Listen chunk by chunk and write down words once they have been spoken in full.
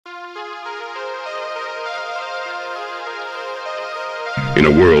In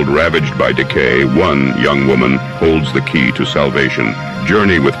a world ravaged by decay, one young woman holds the key to salvation.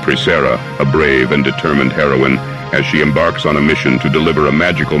 Journey with Prisera, a brave and determined heroine, as she embarks on a mission to deliver a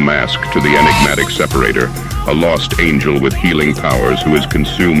magical mask to the enigmatic separator, a lost angel with healing powers who is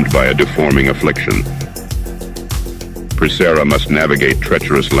consumed by a deforming affliction. Prisera must navigate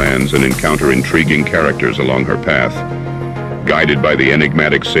treacherous lands and encounter intriguing characters along her path. Guided by the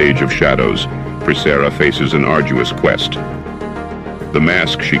enigmatic Sage of Shadows, Prisera faces an arduous quest. The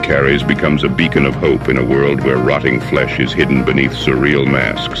mask she carries becomes a beacon of hope in a world where rotting flesh is hidden beneath surreal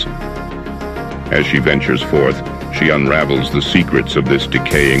masks. As she ventures forth, she unravels the secrets of this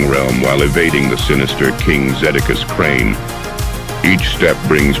decaying realm while evading the sinister King Zedicus Crane. Each step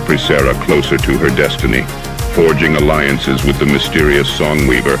brings Prisera closer to her destiny, forging alliances with the mysterious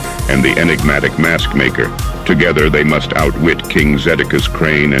Songweaver and the enigmatic Mask Maker. Together they must outwit King Zedicus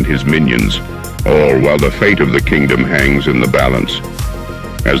Crane and his minions, all while the fate of the kingdom hangs in the balance.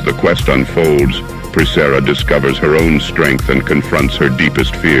 As the quest unfolds, Prisera discovers her own strength and confronts her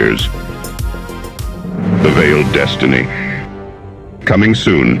deepest fears. The Veiled Destiny. Coming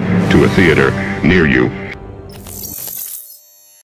soon to a theater near you.